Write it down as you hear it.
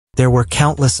There were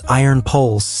countless iron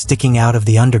poles sticking out of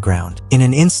the underground. In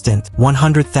an instant,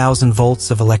 100,000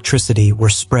 volts of electricity were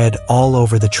spread all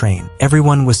over the train.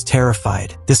 Everyone was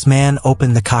terrified. This man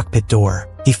opened the cockpit door.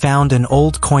 He found an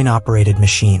old coin-operated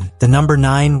machine. The number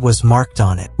 9 was marked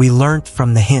on it. We learnt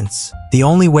from the hints. The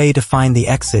only way to find the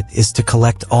exit is to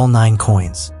collect all 9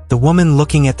 coins. The woman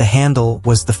looking at the handle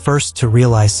was the first to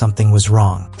realize something was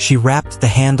wrong. She wrapped the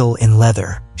handle in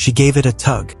leather. She gave it a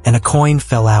tug, and a coin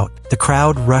fell out. The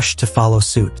crowd rushed to follow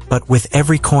suit, but with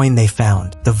every coin they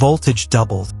found, the voltage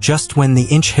doubled. Just when the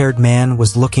inch-haired man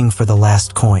was looking for the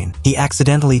last coin, he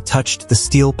accidentally touched the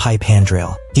steel pipe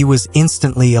handrail. He was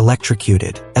instantly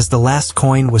electrocuted. As the last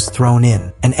coin was thrown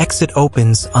in, an exit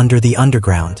opens under the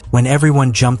underground. When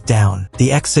everyone jumped down,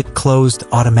 the exit closed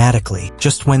automatically.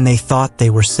 Just when they thought they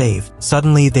were saved,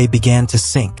 suddenly they began to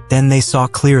sink. Then they saw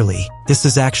clearly. This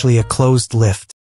is actually a closed lift.